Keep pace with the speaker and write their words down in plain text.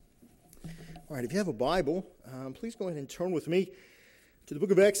All right, if you have a Bible, please go ahead and turn with me to the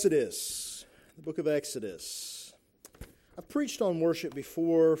book of Exodus. The book of Exodus. I've preached on worship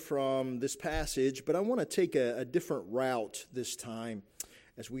before from this passage, but I want to take a different route this time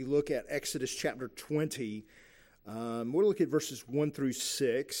as we look at Exodus chapter 20. We'll look at verses 1 through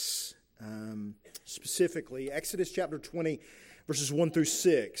 6, specifically Exodus chapter 20, verses 1 through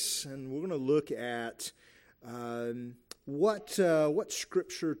 6. And we're going to look at what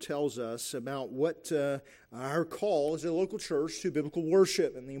Scripture tells us about what our call as a local church to biblical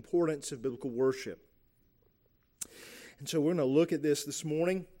worship and the importance of biblical worship. And so we're going to look at this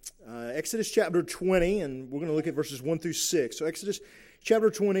morning, Exodus chapter 20, and we're going to look at verses 1 through 6. So Exodus chapter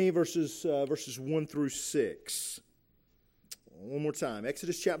 20, verses 1 through 6. One more time,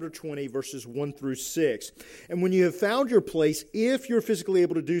 Exodus chapter 20, verses 1 through 6. And when you have found your place, if you're physically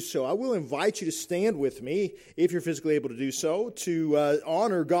able to do so, I will invite you to stand with me, if you're physically able to do so, to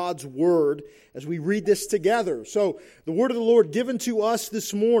honor God's Word as we read this together. So, the Word of the Lord given to us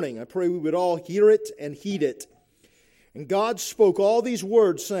this morning, I pray we would all hear it and heed it. And God spoke all these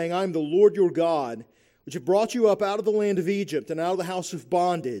words, saying, I am the Lord your God, which have brought you up out of the land of Egypt and out of the house of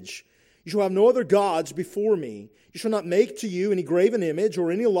bondage. You shall have no other gods before me. You shall not make to you any graven image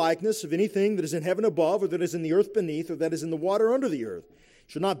or any likeness of anything that is in heaven above, or that is in the earth beneath, or that is in the water under the earth. You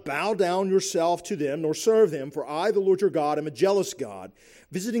shall not bow down yourself to them, nor serve them, for I, the Lord your God, am a jealous God,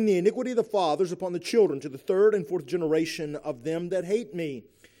 visiting the iniquity of the fathers upon the children, to the third and fourth generation of them that hate me,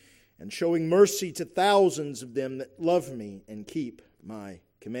 and showing mercy to thousands of them that love me and keep my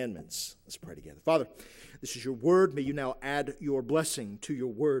commandments. Let's pray together. Father, this is your word. May you now add your blessing to your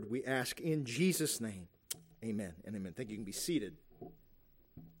word. We ask in Jesus' name. Amen and amen. Thank you. You can be seated.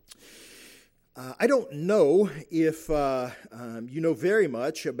 I don't know if you know very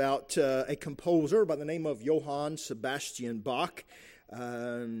much about a composer by the name of Johann Sebastian Bach.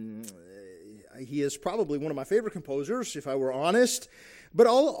 He is probably one of my favorite composers, if I were honest. But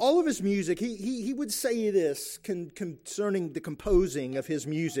all of his music, he would say this concerning the composing of his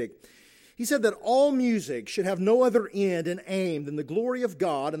music. He said that all music should have no other end and aim than the glory of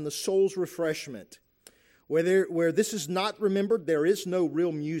God and the soul's refreshment. Where this is not remembered, there is no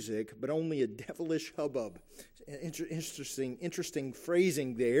real music, but only a devilish hubbub. Interesting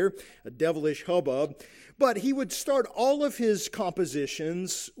phrasing there, a devilish hubbub. But he would start all of his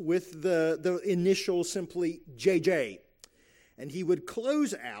compositions with the initial simply JJ. And he would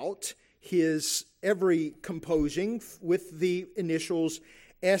close out his every composing with the initials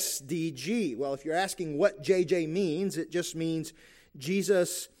SDG. Well, if you're asking what JJ means, it just means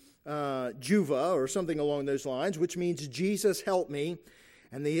Jesus Juva or something along those lines, which means Jesus help me.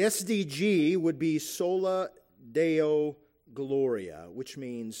 And the SDG would be Sola Deo Gloria, which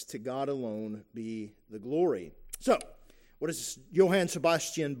means to God alone be the glory. So, what does Johann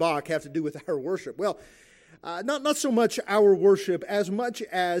Sebastian Bach have to do with our worship? Well, not so much our worship as much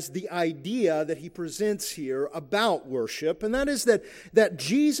as the idea that he presents here about worship, and that is that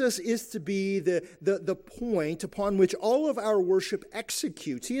Jesus is to be the point upon which all of our worship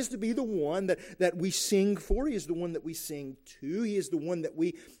executes. He is to be the one that we sing for. He is the one that we sing to. He is the one that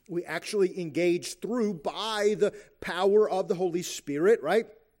we actually engage through by the power of the Holy Spirit, right?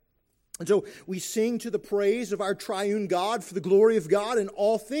 And so we sing to the praise of our triune God for the glory of God in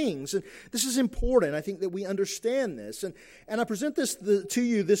all things. And this is important. I think that we understand this. And I present this to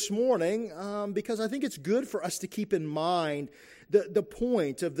you this morning because I think it's good for us to keep in mind the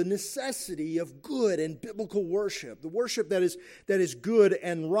point of the necessity of good and biblical worship, the worship that is good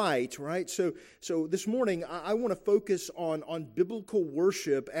and right? So this morning I want to focus on biblical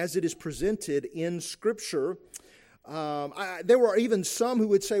worship as it is presented in Scripture. There were even some who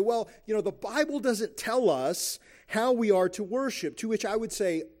would say, well, the Bible doesn't tell us how we are to worship, to which I would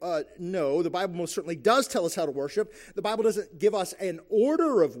say, no, the Bible most certainly does tell us how to worship. The Bible doesn't give us an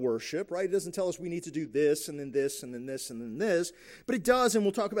order of worship, right? It doesn't tell us we need to do this, and then this, and then this, and then this. But it does, and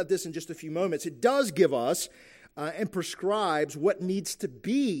we'll talk about this in just a few moments, it does give us and prescribes what needs to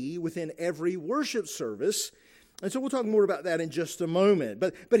be within every worship service. And so we'll talk more about that in just a moment.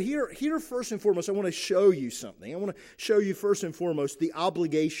 But here first and foremost, I want to show you something. I want to show you first and foremost the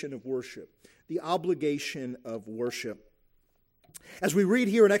obligation of worship. The obligation of worship. As we read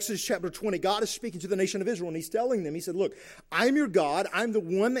here in Exodus chapter 20, God is speaking to the nation of Israel, and He's telling them, He said, look, I'm your God. I'm the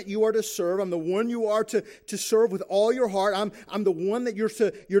one that you are to serve. I'm the one you are to serve with all your heart. I'm the one that you're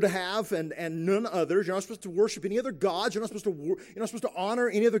to have and none others. You're not supposed to worship any other gods. You're not supposed to honor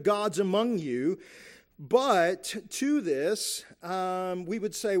any other gods among you. But to this, we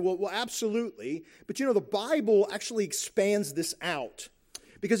would say, well, absolutely. But the Bible actually expands this out.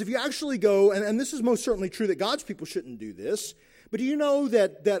 Because if you actually go, and this is most certainly true that God's people shouldn't do this, But do you know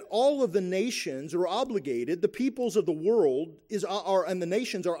that all of the nations are obligated, the peoples of the world and the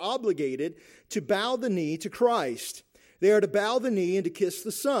nations are obligated to bow the knee to Christ. They are to bow the knee and to kiss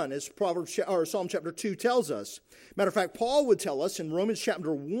the Son, as Psalm chapter 2 tells us. Matter of fact, Paul would tell us in Romans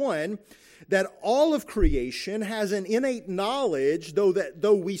chapter 1 that all of creation has an innate knowledge, though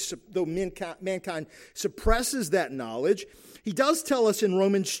mankind suppresses that knowledge. He does tell us in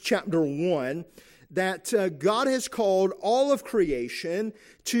Romans chapter 1 that God has called all of creation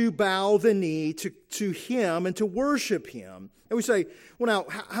to bow the knee to Him and to worship Him. And we say, well,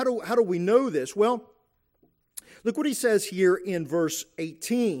 now, how do we know this? Well, look what he says here in verse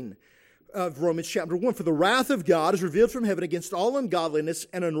 18 of Romans chapter 1. For the wrath of God is revealed from heaven against all ungodliness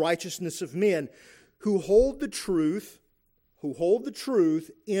and unrighteousness of men who hold the truth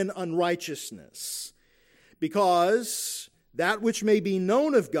in unrighteousness. Because that which may be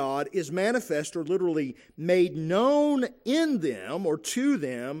known of God is manifest, or literally made known in them or to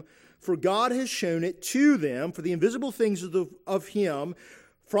them, for God has shown it to them. For the invisible things of Him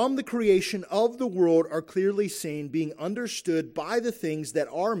from the creation of the world are clearly seen, being understood by the things that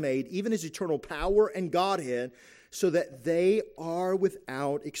are made, even His eternal power and Godhead, so that they are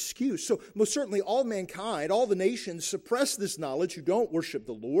without excuse. So most certainly all mankind, all the nations suppress this knowledge who don't worship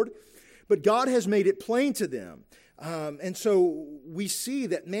the Lord, but God has made it plain to them. And so we see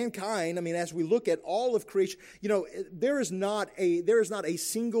that mankind, as we look at all of creation, there is not a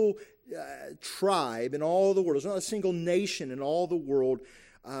single tribe in all the world, there's not a single nation in all the world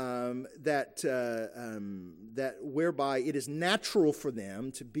that whereby it is natural for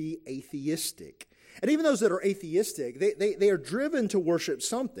them to be atheistic. And even those that are atheistic, they are driven to worship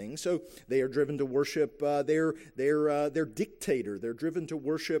something. So they are driven to worship their dictator. They're driven to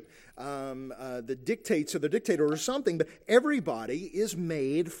worship the dictates of their dictator or something. But everybody is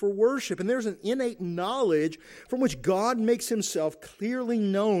made for worship. And there's an innate knowledge from which God makes Himself clearly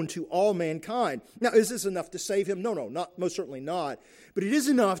known to all mankind. Now, is this enough to save him? No, most certainly not. But it is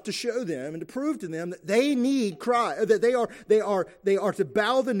enough to show them and to prove to them that they need Christ, that they are to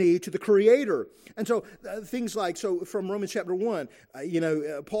bow the knee to the Creator. And so things like, from Romans chapter 1,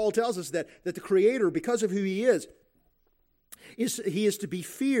 Paul tells us that the Creator, because of who He is, he is to be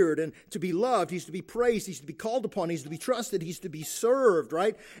feared and to be loved. He's to be praised. He's to be called upon. He's to be trusted. He's to be served,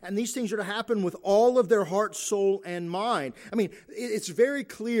 right? And these things are to happen with all of their heart, soul, and mind. It's very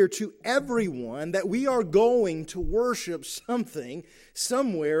clear to everyone that we are going to worship something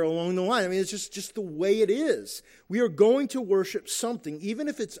somewhere along the line. It's just the way it is. We are going to worship something, even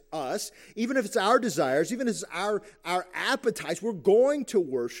if it's us, even if it's our desires, even if it's our appetites. We're going to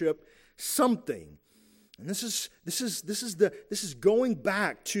worship something. And this is going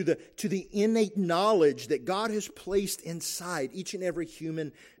back to the innate knowledge that God has placed inside each and every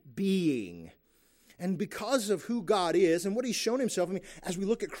human being. And because of who God is and what He's shown Himself, as we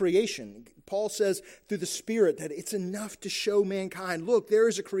look at creation, Paul says through the Spirit that it's enough to show mankind, look, there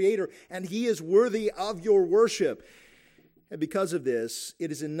is a Creator and He is worthy of your worship. And because of this,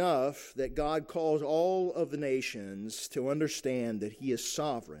 it is enough that God calls all of the nations to understand that He is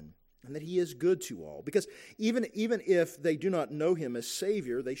sovereign and that He is good to all. Because even if they do not know Him as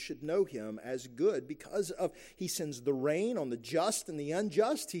Savior, they should know Him as good, because He sends the rain on the just and the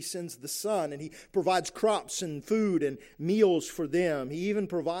unjust. He sends the sun, and He provides crops and food and meals for them. He even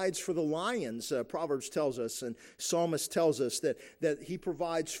provides for the lions. Proverbs tells us, and Psalmist tells us that He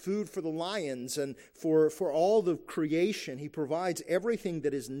provides food for the lions, and for all the creation. He provides everything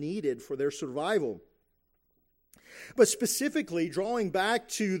that is needed for their survival. But specifically, drawing back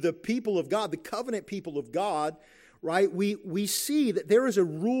to the people of God, the covenant people of God, right, we see that there is a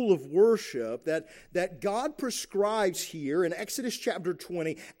rule of worship that God prescribes here in Exodus chapter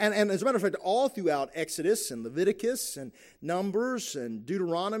 20, and as a matter of fact, all throughout Exodus and Leviticus and Numbers and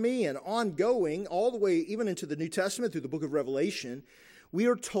Deuteronomy and ongoing, all the way even into the New Testament through the book of Revelation, we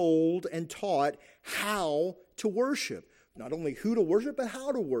are told and taught how to worship. Not only who to worship, but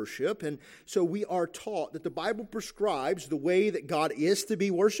how to worship. And so we are taught that the Bible prescribes the way that God is to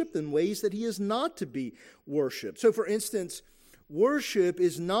be worshiped and ways that He is not to be worshiped. So for instance, worship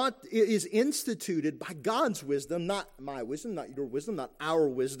is instituted by God's wisdom, not my wisdom, not your wisdom, not our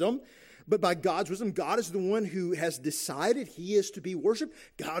wisdom, but by God's wisdom. God is the one who has decided He is to be worshiped.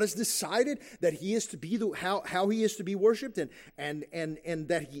 God has decided that He is to be how He is to be worshiped, and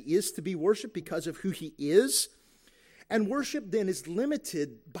that He is to be worshiped because of who He is. And worship then is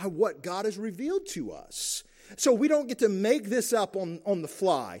limited by what God has revealed to us. So we don't get to make this up on the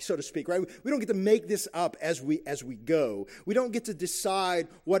fly, so to speak, right? We don't get to make this up as we go. We don't get to decide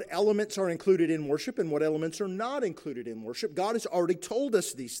what elements are included in worship and what elements are not included in worship. God has already told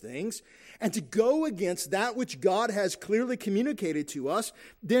us these things. And to go against that which God has clearly communicated to us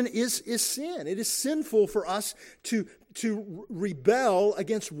then is sin. It is sinful for us to rebel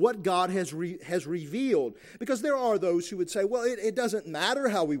against what God has revealed. Because there are those who would say, well, it doesn't matter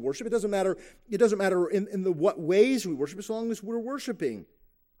how we worship. It doesn't matter in what ways we worship as long as we're worshiping.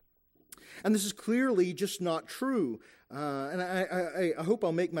 And this is clearly just not true. And I hope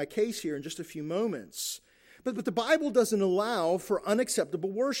I'll make my case here in just a few moments. But the Bible doesn't allow for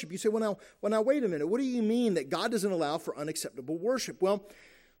unacceptable worship. You say, well, now, wait a minute. What do you mean that God doesn't allow for unacceptable worship? Well,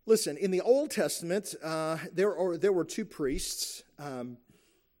 listen, in the Old Testament, there were two priests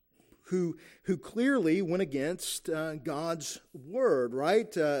who clearly went against God's word,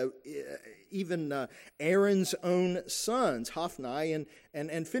 right? Even Aaron's own sons, Hophni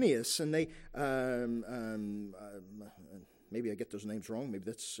and Phinehas, and they. Maybe I get those names wrong. Maybe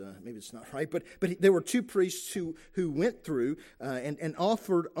it's not right. But there were two priests who went through and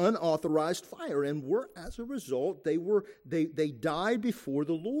offered unauthorized fire, and as a result they died before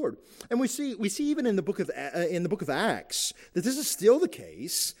the Lord. And we see even in the book of Acts that this is still the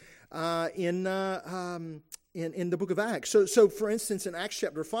case in the book of Acts. So for instance, in Acts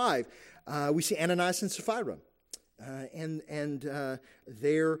chapter 5, we see Ananias and Sapphira.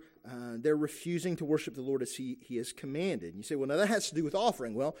 They're refusing to worship the Lord as he has commanded. And you say, well, now that has to do with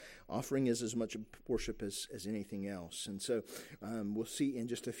offering. Well, offering is as much worship as anything else. And so we'll see in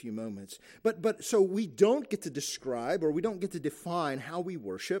just a few moments. But so we don't get to describe or we don't get to define how we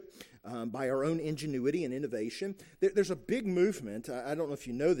worship by our own ingenuity and innovation. There's a big movement. I don't know if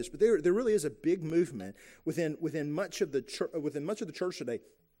you know this, but there really is a big movement within much of the church today.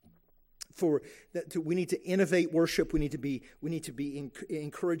 We need to innovate worship. We need to be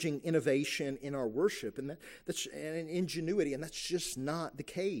encouraging innovation in our worship, and that's ingenuity, and that's just not the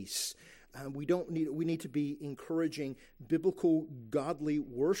case. We need to be encouraging biblical, godly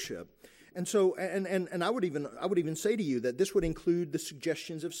worship. And so, and I would even say to you that this would include the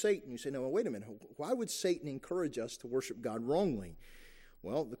suggestions of Satan. You say, no, well, wait a minute. Why would Satan encourage us to worship God wrongly?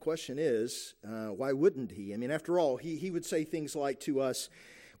 Well, the question is, why wouldn't he? I mean, after all, he would say things like to us,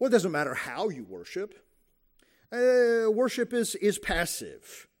 well, it doesn't matter how you worship. Worship is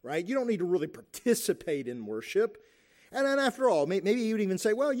passive, right? You don't need to really participate in worship. And then after all, maybe you would even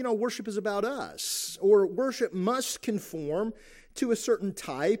say, well, worship is about us. Or worship must conform to a certain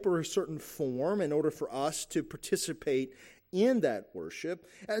type or a certain form in order for us to participate in that worship.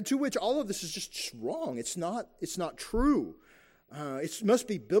 To which all of this is just wrong. It's not true. It must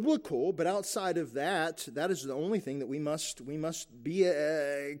be biblical, but outside of that is the only thing that we must be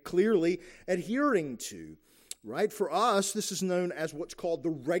clearly adhering to, right? For us, this is known as what's called the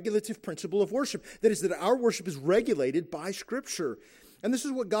regulative principle of worship. That is, that our worship is regulated by Scripture. And this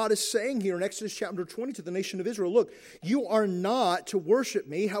is what God is saying here in Exodus chapter 20 to the nation of Israel. Look, you are not to worship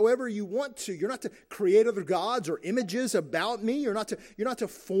me however you want to. You're not to create other gods or images about me. You're not to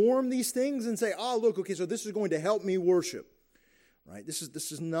form these things and say, oh, look, okay, so this is going to help me worship. Right? This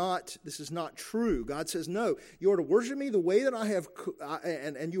is not true. God says, no, you are to worship me the way that I have,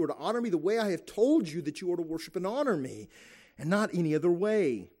 and you are to honor me the way I have told you that you are to worship and honor me, and not any other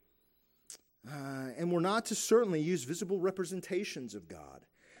way. And we're not to certainly use visible representations of God,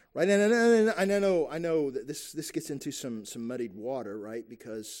 right? And I know that this gets into some muddied water, right?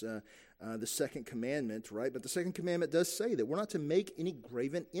 Because the second commandment, right? But the second commandment does say that we're not to make any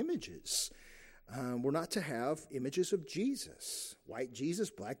graven images. We're not to have images of Jesus, white Jesus,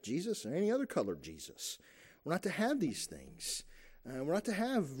 black Jesus, or any other colored Jesus. We're not to have these things. We're not to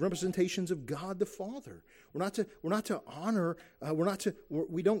have representations of God the Father. We're not to honor.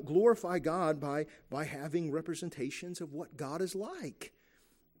 We don't glorify God by having representations of what God is like.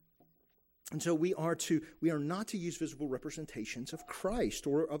 And so we are not to use visible representations of Christ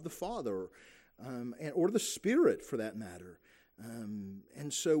or of the Father, or the Spirit for that matter.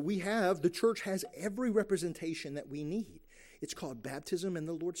 And so the church has every representation that we need. It's called baptism and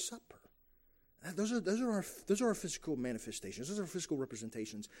the Lord's Supper. Those are our physical manifestations. Those are our physical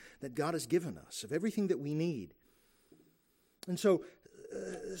representations that God has given us of everything that we need. And so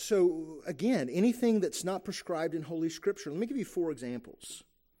again, anything that's not prescribed in Holy Scripture. Let me give you 4 examples.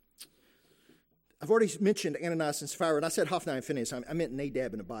 I've already mentioned Ananias and Sapphira, and I said Hophni and Phinehas. I meant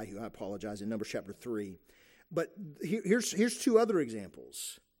Nadab and Abihu. I apologize, in Numbers chapter 3. But here's 2 other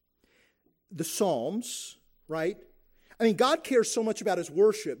examples. The Psalms, right? I mean, God cares so much about His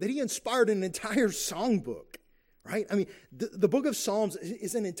worship that He inspired an entire songbook, right? I mean, the book of Psalms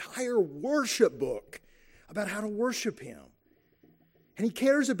is an entire worship book about how to worship Him. And He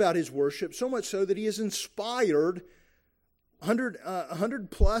cares about His worship so much so that He has inspired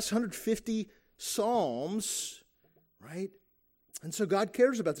 100 plus, 150 psalms, right? And so God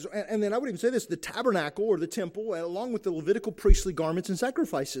cares about this. And then I would even say this, the tabernacle or the temple, along with the Levitical priestly garments and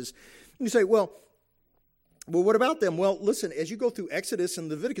sacrifices. And you say, well, what about them? Well, listen, as you go through Exodus and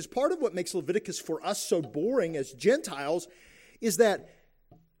Leviticus, part of what makes Leviticus for us so boring as Gentiles is that,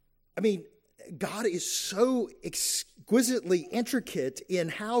 God is so exquisitely intricate in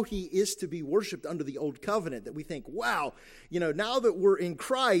how He is to be worshiped under the Old Covenant that we think, wow, now that we're in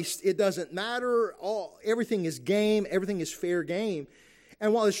Christ, it doesn't matter. Everything is game. Everything is fair game.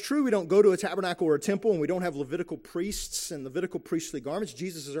 And while it's true we don't go to a tabernacle or a temple and we don't have Levitical priests and Levitical priestly garments,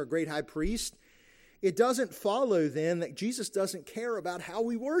 Jesus is our great high priest, it doesn't follow then that Jesus doesn't care about how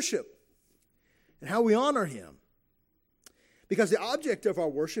we worship and how we honor Him. Because the object of our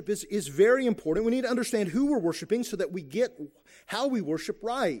worship is very important. We need to understand who we're worshiping so that we get how we worship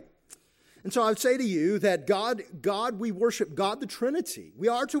right. And so I would say to you that we worship God the Trinity. We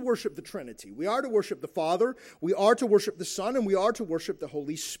are to worship the Trinity. We are to worship the Father, we are to worship the Son, and we are to worship the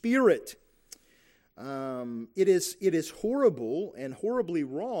Holy Spirit. It is horrible and horribly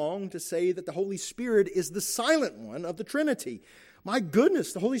wrong to say that the Holy Spirit is the silent one of the Trinity. My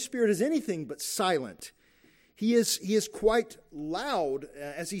goodness, the Holy Spirit is anything but silent. He is quite loud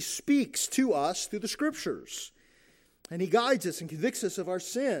as He speaks to us through the Scriptures. And He guides us and convicts us of our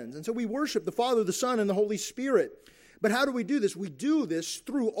sins. And so we worship the Father, the Son, and the Holy Spirit. But how do we do this? We do this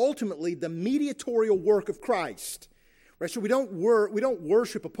through ultimately the mediatorial work of Christ. Right? So we don't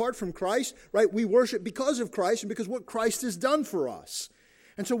worship apart from Christ. Right? We worship because of Christ and because what Christ has done for us.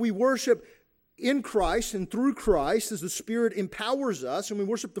 And so we worship in Christ and through Christ as the Spirit empowers us, and we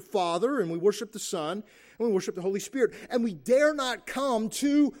worship the Father, and we worship the Son, and we worship the Holy Spirit. And we dare not come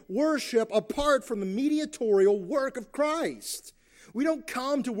to worship apart from the mediatorial work of Christ. We don't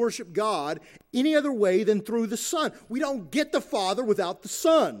come to worship God any other way than through the Son. We don't get the Father without the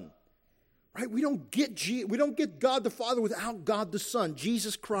Son. Right? We don't get God the Father without God the Son,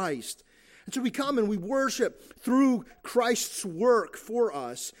 Jesus Christ. And so we come and we worship through Christ's work for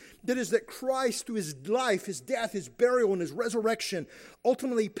us. That is, that Christ, through His life, His death, His burial, and His resurrection,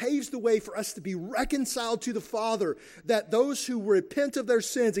 ultimately paves the way for us to be reconciled to the Father. That those who repent of their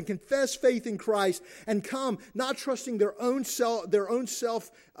sins and confess faith in Christ and come not trusting their own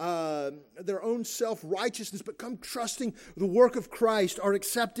self-righteousness, but come trusting the work of Christ, are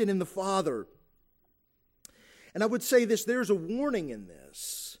accepted in the Father. And I would say this, there's a warning in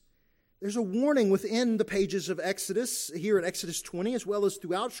this. There's a warning within the pages of Exodus, here in Exodus 20, as well as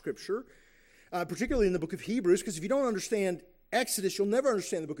throughout Scripture, particularly in the book of Hebrews, because if you don't understand Exodus, you'll never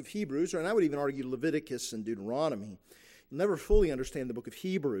understand the book of Hebrews, and I would even argue Leviticus and Deuteronomy. You'll never fully understand the book of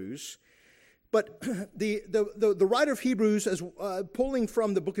Hebrews. But the writer of Hebrews, as pulling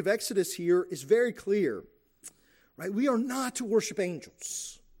from the book of Exodus here, is very clear. Right? We are not to worship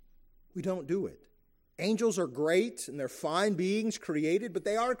angels. We don't do it. Angels are great and they're fine beings created, but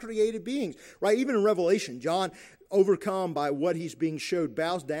they are created beings, right? Even in Revelation, John, overcome by what he's being showed,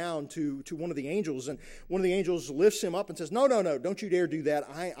 bows down to one of the angels, and one of the angels lifts him up and says, no, don't you dare do that.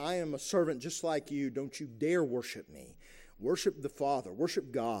 I am a servant just like you. Don't you dare worship me. Worship the Father.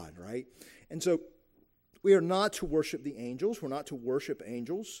 Worship God, right? And so we are not to worship the angels. We're not to worship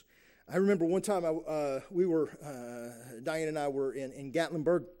angels. I remember one time Diane and I were in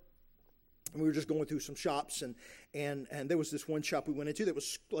Gatlinburg. And we were just going through some shops, and there was this one shop we went into that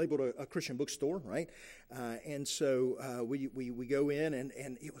was labeled a Christian bookstore, right? And so we go in,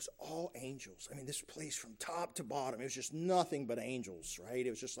 and it was all angels. I mean, this place from top to bottom, it was just nothing but angels, right? It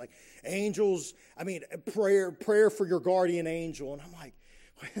was just like angels. I mean, prayer for your guardian angel, and I'm like,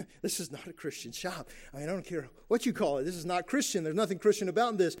 this is not a Christian shop. I mean, I don't care what you call it. This is not Christian. There's nothing Christian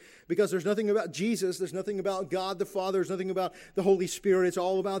about this, because there's nothing about Jesus. There's nothing about God the Father. There's nothing about the Holy Spirit. It's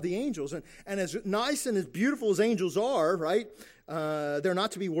all about the angels. And as nice and as beautiful as angels are, right, they're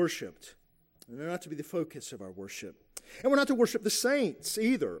not to be worshipped. And they're not to be the focus of our worship. And we're not to worship the saints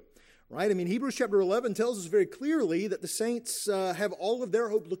either. Right? I mean, Hebrews chapter 11 tells us very clearly that the saints have all of their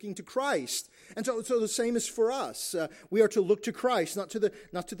hope looking to Christ. And so the same is for us. We are to look to Christ, not to the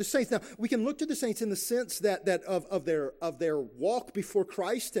saints. Now, we can look to the saints in the sense that of their walk before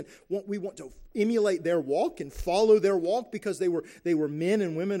Christ, and we want to emulate their walk and follow their walk, because they were men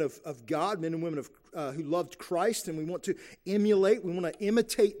and women of God, men and women who loved Christ, and we want to emulate, we want to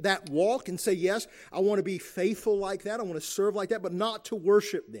imitate that walk and say, yes, I want to be faithful like that, I want to serve like that, but not to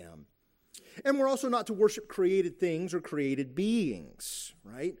worship them. And we're also not to worship created things or created beings,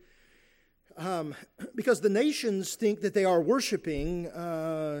 right? Because the nations think that they are worshiping,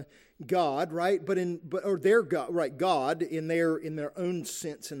 God, right? Or their God, right? God in their own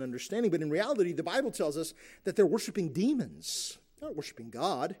sense and understanding. But in reality, the Bible tells us that they're worshiping demons. They're not worshiping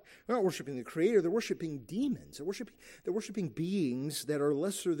God. They're not worshiping the Creator. They're worshiping demons. They're worshiping beings that are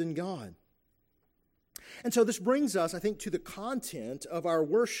lesser than God. And so this brings us, I think, to the content of our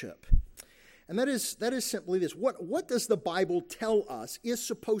worship. And that is simply this. What does the Bible tell us is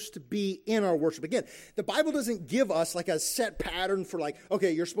supposed to be in our worship? Again, the Bible doesn't give us like a set pattern for like,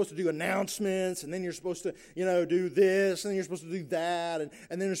 okay, you're supposed to do announcements, and then you're supposed to, do this, and then you're supposed to do that,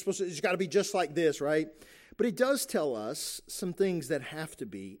 and then it's got to be just like this, right? But it does tell us some things that have to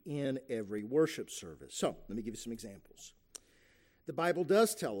be in every worship service. So let me give you some examples. The Bible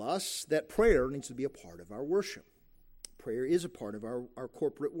does tell us that prayer needs to be a part of our worship. Prayer is a part of our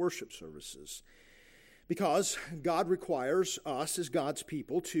corporate worship services because God requires us as God's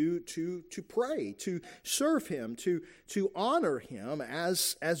people to pray, to serve Him, to honor Him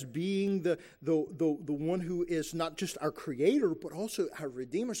as being the one who is not just our Creator, but also our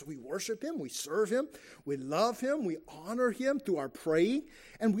Redeemer. So we worship Him, we serve Him, we love Him, we honor Him through our praying,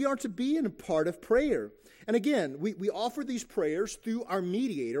 and we are to be in a part of prayer. And again, we offer these prayers through our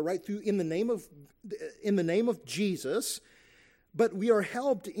mediator, right? In the name of Jesus, but we are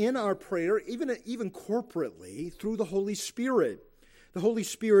helped in our prayer, even corporately, through the Holy Spirit. The Holy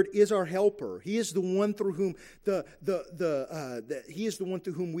Spirit is our helper. He is the one through whom He is the one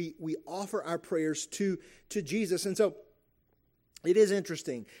through whom we offer our prayers to Jesus. And so it is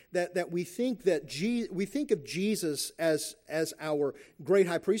interesting that we think of Jesus as our great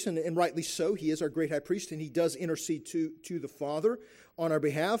high priest, and rightly so. He is our great high priest, and He does intercede to the Father on our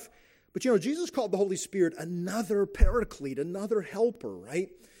behalf. But Jesus called the Holy Spirit another paraclete, another helper, right?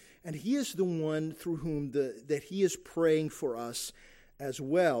 And He is the one through whom that He is praying for us as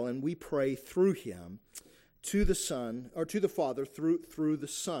well, and we pray through Him to the Son, or to the Father through the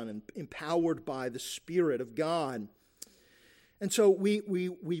Son, and empowered by the Spirit of God. And so we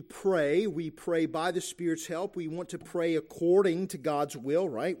pray by the Spirit's help. We want to pray according to God's will,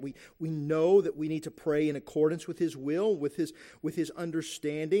 right? We know that we need to pray in accordance with His will, with His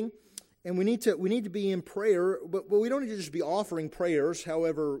understanding. And we need to be in prayer, but we don't need to just be offering prayers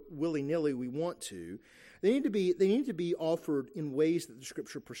however willy-nilly we want to. They need to be offered in ways that the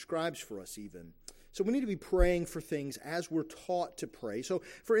Scripture prescribes for us even. So we need to be praying for things as we're taught to pray. So,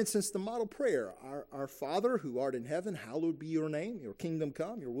 for instance, the model prayer, Our Father who art in heaven, hallowed be your name. Your kingdom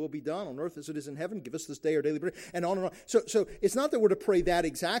come, your will be done on earth as it is in heaven. Give us this day our daily bread, and on and on. So it's not that we're to pray that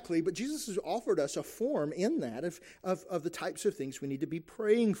exactly, but Jesus has offered us a form in that of the types of things we need to be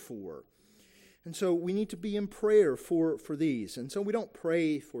praying for. And so we need to be in prayer for these. And so we don't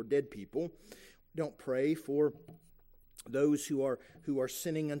pray for dead people. We don't pray for those who are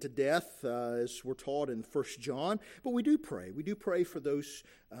sinning unto death, as we're taught in 1 John. But we do pray. We do pray for those,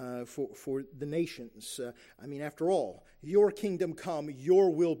 for the nations. After all, your kingdom come, your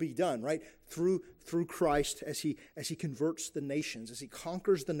will be done, right? Through Christ as he converts the nations, as He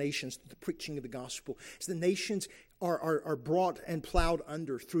conquers the nations through the preaching of the gospel. As the nations are brought and plowed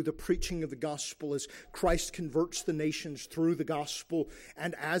under through the preaching of the gospel, as Christ converts the nations through the gospel,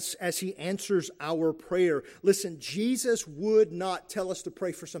 and as He answers our prayer. Listen, Jesus would not tell us to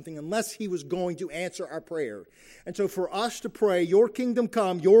pray for something unless He was going to answer our prayer. And so for us to pray, your kingdom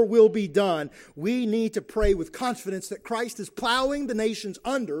come, your will be done, we need to pray with confidence that Christ is plowing the nations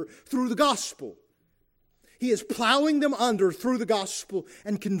under through the gospel. He is plowing them under through the gospel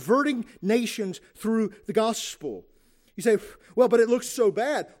and converting nations through the gospel. You say, well, but it looks so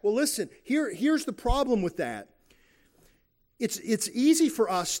bad. Well, listen, here's the problem with that. It's easy for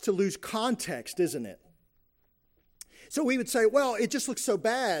us to lose context, isn't it? So we would say, well, it just looks so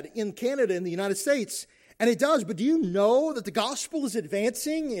bad in Canada and the United States. And it does, but do you know that the gospel is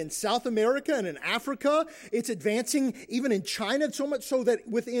advancing in South America and in Africa? It's advancing even in China, so much so that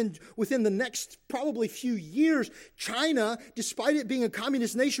within the next probably few years, China, despite it being a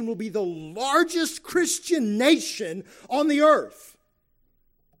communist nation, will be the largest Christian nation on the earth.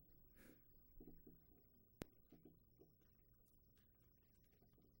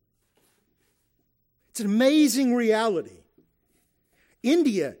 It's an amazing reality.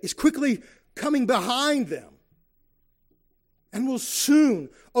 India is quickly coming behind them and will soon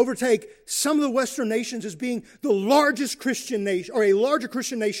overtake some of the Western nations as being the largest Christian nation, or a larger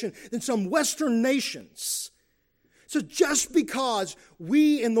Christian nation than some Western nations. So just because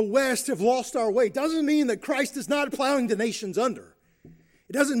we in the West have lost our way doesn't mean that Christ is not plowing the nations under.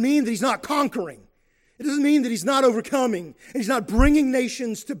 It doesn't mean that He's not conquering. It doesn't mean that He's not overcoming and He's not bringing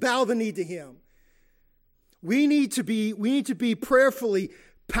nations to bow the knee to Him. We need to be prayerfully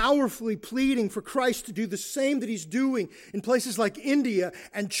powerfully pleading for Christ to do the same that he's doing in places like India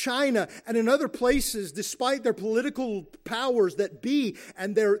and China and in other places, despite their political powers that be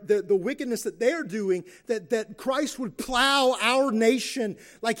and the wickedness that they're doing, that Christ would plow our nation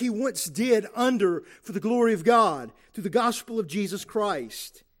like he once did under for the glory of God through the gospel of Jesus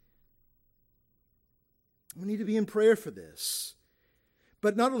Christ. We need to be in prayer for this.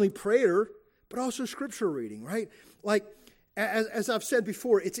 But not only prayer, but also scripture reading, right? Like, as I've said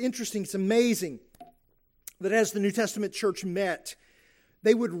before, it's interesting, it's amazing that as the New Testament church met,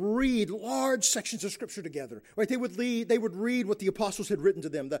 they would read large sections of Scripture together. Right? They would read what the apostles had written to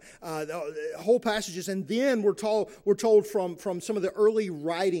them, the whole passages, and then we're told from some of the early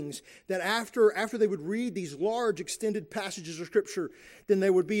writings that after they would read these large extended passages of Scripture, then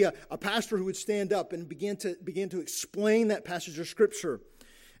there would be a pastor who would stand up and begin to explain that passage of Scripture.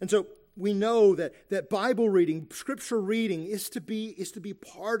 And so we know that Bible reading, Scripture reading, is to be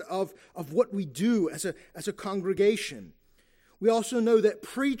part of what we do as a congregation. We also know that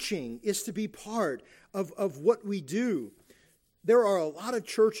preaching is to be part of what we do. There are a lot of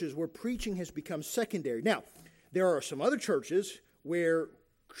churches where preaching has become secondary. Now, there are some other churches where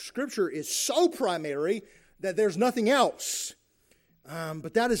Scripture is so primary that there's nothing else.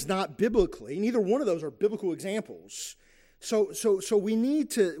 But that is not biblically. Neither one of those are biblical examples. So we need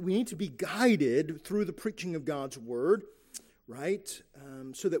to be guided through the preaching of God's Word, right?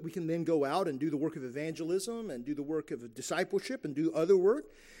 So that we can then go out and do the work of evangelism and do the work of discipleship and do other work.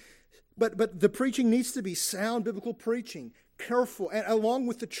 But the preaching needs to be sound biblical preaching, careful, and along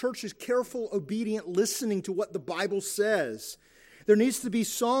with the church's careful, obedient listening to what the Bible says. There needs to be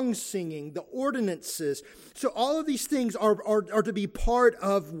song singing, the ordinances. So all of these things are to be part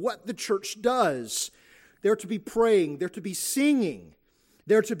of what the church does. They're to be praying. They're to be singing.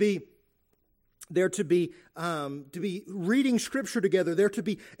 They're to be reading Scripture together. They're to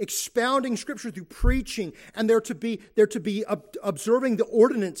be expounding Scripture through preaching, and they're to be observing the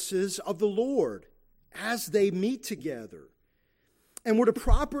ordinances of the Lord as they meet together. And we're to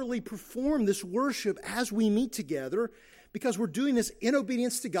properly perform this worship as we meet together, because we're doing this in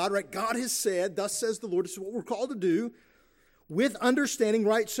obedience to God. Right? God has said, "Thus says the Lord." This is what we're called to do, with understanding.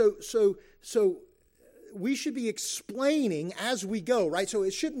 Right? So we should be explaining as we go, right? So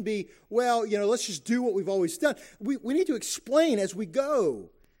it shouldn't be, let's just do what we've always done. We need to explain as we go.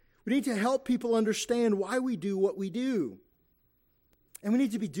 We need to help people understand why we do what we do. And we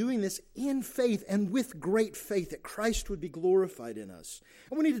need to be doing this in faith and with great faith that Christ would be glorified in us.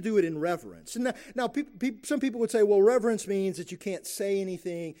 And we need to do it in reverence. And now some people would say, well, reverence means that you can't say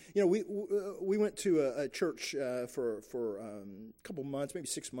anything. We went to a church for a couple months, maybe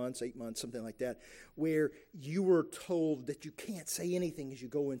 6 months, 8 months, something like that, where you were told that you can't say anything as you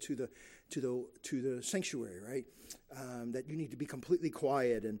go into the sanctuary, right? That you need to be completely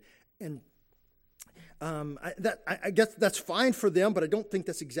quiet and I guess that's fine for them, but I don't think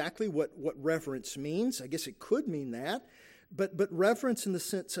that's exactly what reverence means. I guess it could mean that, but reverence in the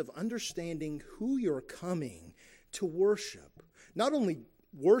sense of understanding who you're coming to worship. Not only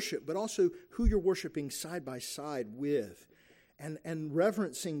worship, but also who you're worshiping side by side with, and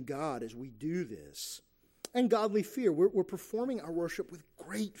reverencing God as we do this. And godly fear. We're performing our worship with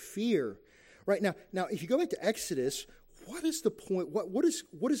great fear. Right now, if you go back to Exodus, what is the point? What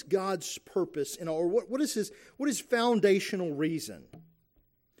is God's purpose or what is his foundational reason?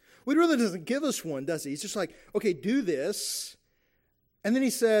 Well, he really doesn't give us one, does he? He's just like, okay, do this, and then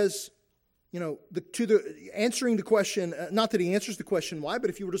he says, answering the question. Not that he answers the question why, but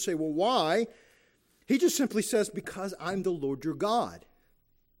if you were to say, well, why? He just simply says, because I'm the Lord your God.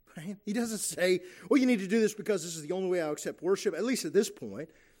 Right? He doesn't say, well, you need to do this because this is the only way I'll accept worship. At least at this point.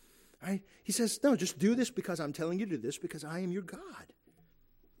 Right? He says, no, just do this because I'm telling you to do this because I am your God.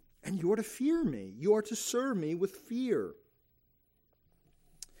 And you are to fear me. You are to serve me with fear.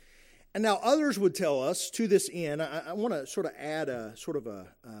 And now others would tell us to this end, I want to sort of add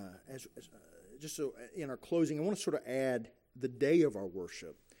just so in our closing, I want to sort of add the day of our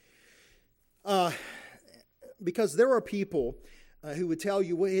worship. Because there are people who would tell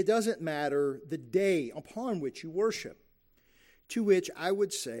you, well, it doesn't matter the day upon which you worship. To which I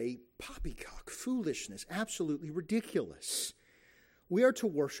would say, poppycock, foolishness, absolutely ridiculous. We are to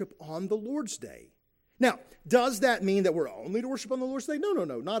worship on the Lord's Day. Now, does that mean that we're only to worship on the Lord's Day? No,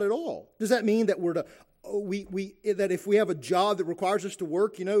 not at all. Does that mean that we're to that if we have a job that requires us to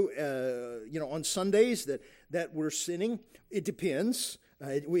work, on Sundays that we're sinning? It depends.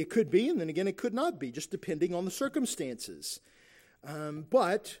 It could be, and then again, it could not be, just depending on the circumstances.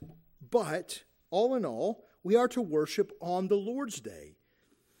 But all in all, we are to worship on the Lord's Day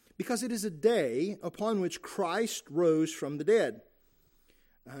because it is a day upon which Christ rose from the dead.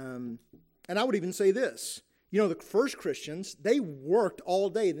 And I would even say this. The first Christians, they worked all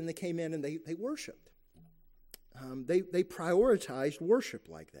day. Then they came in and they worshiped. They prioritized worship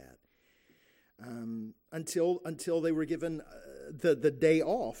like that until they were given the day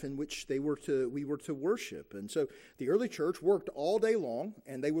off in which we were to worship. And so the early church worked all day long,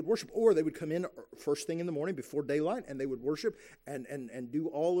 and they would worship, or they would come in first thing in the morning before daylight, and they would worship and do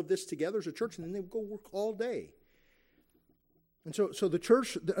all of this together as a church, and then they would go work all day. And so the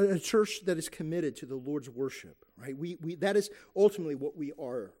church, a church that is committed to the Lord's worship, right? That is ultimately what we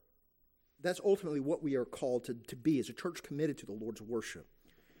are. That's ultimately what we are called to be, as a church committed to the Lord's worship.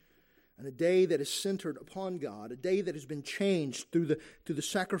 And a day that is centered upon God, a day that has been changed through the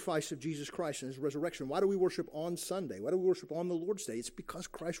sacrifice of Jesus Christ and His resurrection. Why do we worship on Sunday? Why do we worship on the Lord's Day? It's because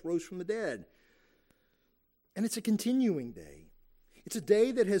Christ rose from the dead. And it's a continuing day. It's a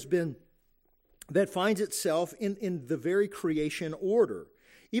day that finds itself in the very creation order.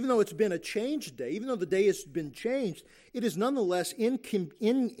 Even though it's been a changed day, even though the day has been changed, it is nonetheless in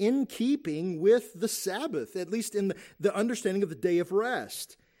keeping with the Sabbath, at least in the understanding of the day of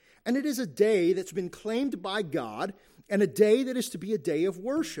rest. And it is a day that's been claimed by God, and a day that is to be a day of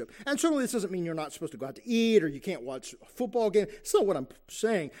worship. And certainly this doesn't mean you're not supposed to go out to eat or you can't watch a football game. That's not what I'm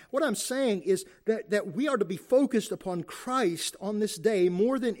saying. What I'm saying is that we are to be focused upon Christ on this day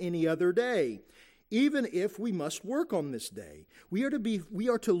more than any other day. Even if we must work on this day, we are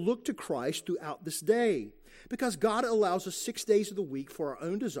to look to Christ throughout this day, because God allows us 6 days of the week for our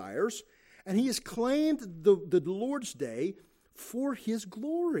own desires, and He has claimed the Lord's Day for His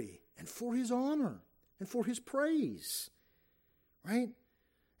glory and for His honor and for His praise, right?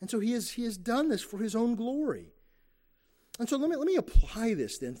 And so He has done this for His own glory. And so let me apply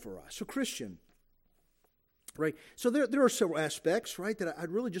this then for us. So Christian, right? So there are several aspects, right, that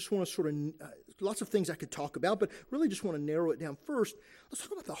I'd really just want to sort of, lots of things I could talk about, but really just want to narrow it down. First, let's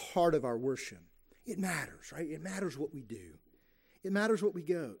talk about the heart of our worship. It matters, right? It matters what we do. It matters what we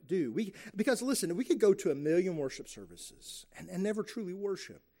do. Because listen, we could go to 1 million worship services and never truly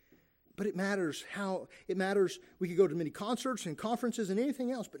worship. But it matters how, we could go to many concerts and conferences and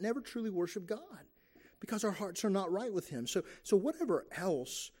anything else, but never truly worship God, because our hearts are not right with Him. So whatever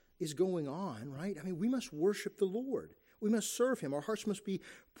else is going on, right? I mean, we must worship the Lord. We must serve Him. Our hearts must be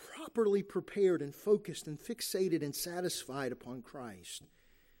properly prepared and focused and fixated and satisfied upon Christ.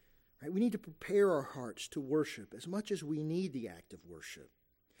 Right? We need to prepare our hearts to worship as much as we need the act of worship.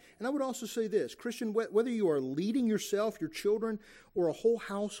 And I would also say this, Christian, whether you are leading yourself, your children, or a whole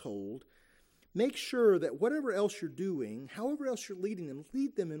household, make sure that whatever else you're doing, however else you're leading them,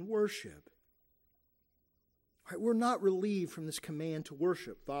 lead them in worship. Right? We're not relieved from this command to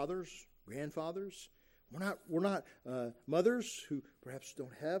worship. Fathers, grandfathers, we're not mothers who perhaps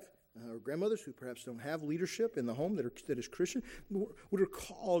don't have, or grandmothers who perhaps don't have leadership in the home that is Christian. We're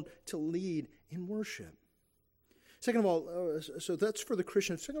called to lead in worship. Second of all, so that's for the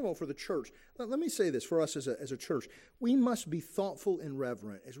Christian. Second of all, for the church, let me say this for us as a church. We must be thoughtful and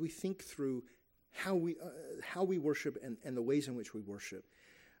reverent as we think through how we worship and the ways in which we worship.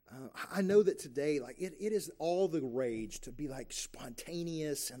 I know that today, like it is all the rage to be like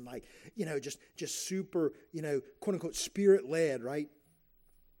spontaneous and like, just super, quote unquote, spirit-led, right?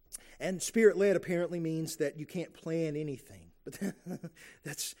 And spirit-led apparently means that you can't plan anything. But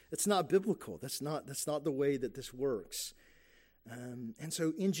that's not biblical. That's not the way that this works. And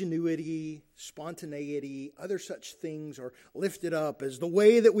so ingenuity, spontaneity, other such things are lifted up as the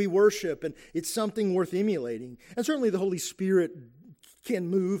way that we worship, and it's something worth emulating. And certainly the Holy Spirit can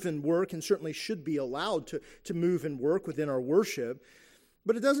move and work, and certainly should be allowed to move and work within our worship.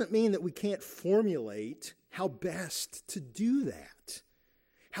 But it doesn't mean that we can't formulate how best to do that.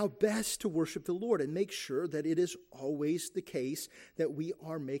 How best to worship the Lord, and make sure that it is always the case that we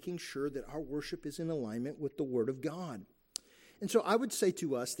are making sure that our worship is in alignment with the Word of God. And so I would say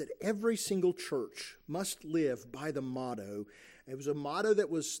to us that every single church must live by the motto. It was a motto that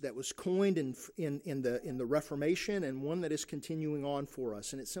was coined in the Reformation, and one that is continuing on for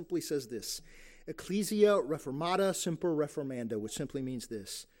us. And it simply says this: Ecclesia Reformata Semper Reformanda, which simply means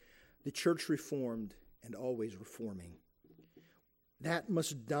this: the church reformed and always reforming. That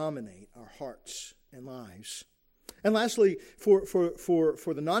must dominate our hearts and lives. And lastly, for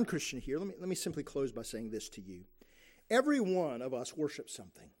the non-Christian here, let me simply close by saying this to you. Every one of us worships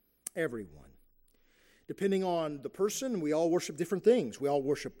something. Everyone. Depending on the person, we all worship different things. We all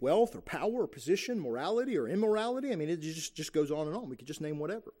worship wealth or power or position, morality or immorality. I mean, it just goes on and on. We could just name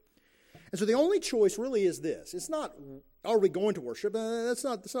whatever. And so the only choice really is this. It's not, are we going to worship? That's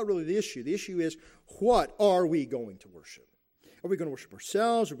not really the issue. The issue is, what are we going to worship? Are we going to worship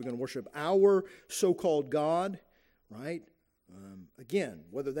ourselves? Are we going to worship our so-called God, right? Again,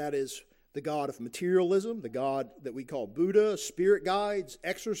 whether that is the God of materialism, the God that we call Buddha, spirit guides,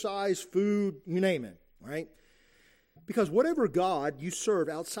 exercise, food, you name it, right? Because whatever God you serve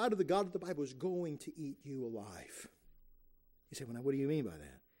outside of the God of the Bible is going to eat you alive. You say, well, now what do you mean by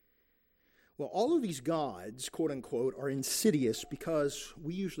that? Well, all of these gods, quote unquote, are insidious because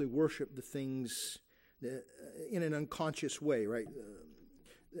we usually worship the things in an unconscious way, right?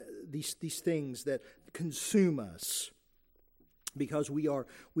 These things that consume us because we are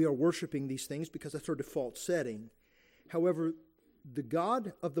worshiping these things because that's our default setting. However, the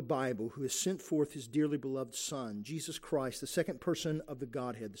God of the Bible, who has sent forth his dearly beloved Son, Jesus Christ, the second person of the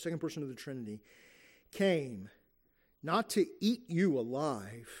Godhead, the second person of the Trinity, came not to eat you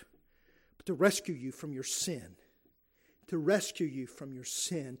alive, but to rescue you from your sin. To rescue you from your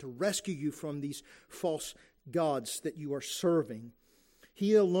sin. To rescue you from these false gods that you are serving.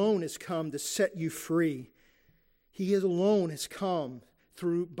 He alone has come to set you free. He alone has come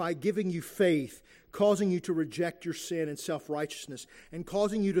by giving you faith, causing you to reject your sin and self-righteousness, and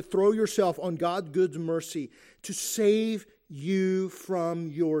causing you to throw yourself on God's good mercy to save you from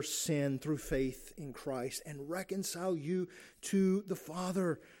your sin through faith in Christ and reconcile you to the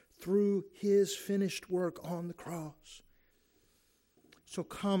Father through his finished work on the cross. So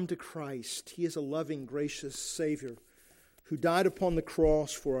come to Christ. He is a loving, gracious Savior who died upon the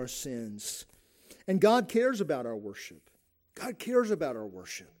cross for our sins. And God cares about our worship. God cares about our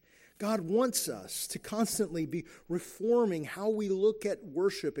worship. God wants us to constantly be reforming how we look at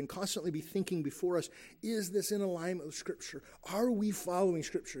worship and constantly be thinking before us, is this in alignment with Scripture? Are we following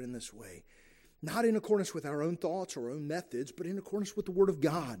Scripture in this way? Not in accordance with our own thoughts or our own methods, but in accordance with the Word of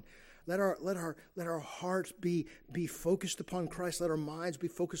God. Let our hearts be focused upon Christ. Let our minds be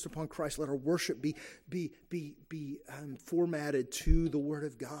focused upon Christ. Let our worship be formatted to the Word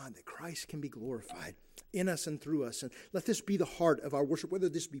of God, that Christ can be glorified in us and through us. And let this be the heart of our worship, whether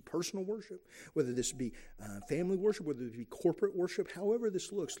this be personal worship, whether this be family worship, whether it be corporate worship, however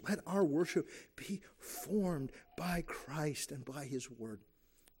this looks. Let our worship be formed by Christ and by his Word.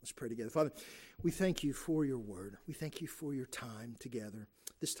 Let's pray together. Father, we thank you for your Word. We thank you for your time together,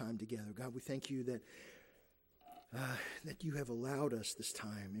 this time together. God, we thank you that you have allowed us this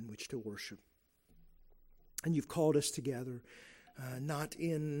time in which to worship. And you've called us together, not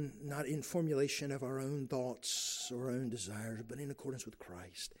in formulation of our own thoughts or our own desires, but in accordance with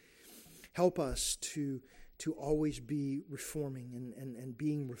Christ. Help us to always be reforming and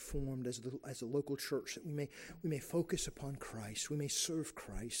being reformed as a local church, that we may focus upon Christ, we may serve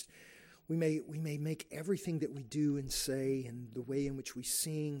Christ, we may make everything that we do and say and the way in which we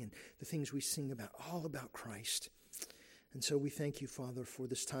sing and the things we sing about all about Christ. And so we thank you, Father, for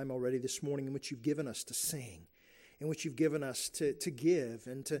this time already this morning in which you've given us to sing, in which you've given us to give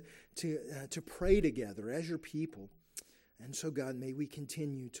and to pray together as your people. And so, God, may we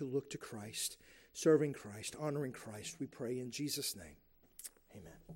continue to look to Christ, serving Christ, honoring Christ, we pray in Jesus' name. Amen.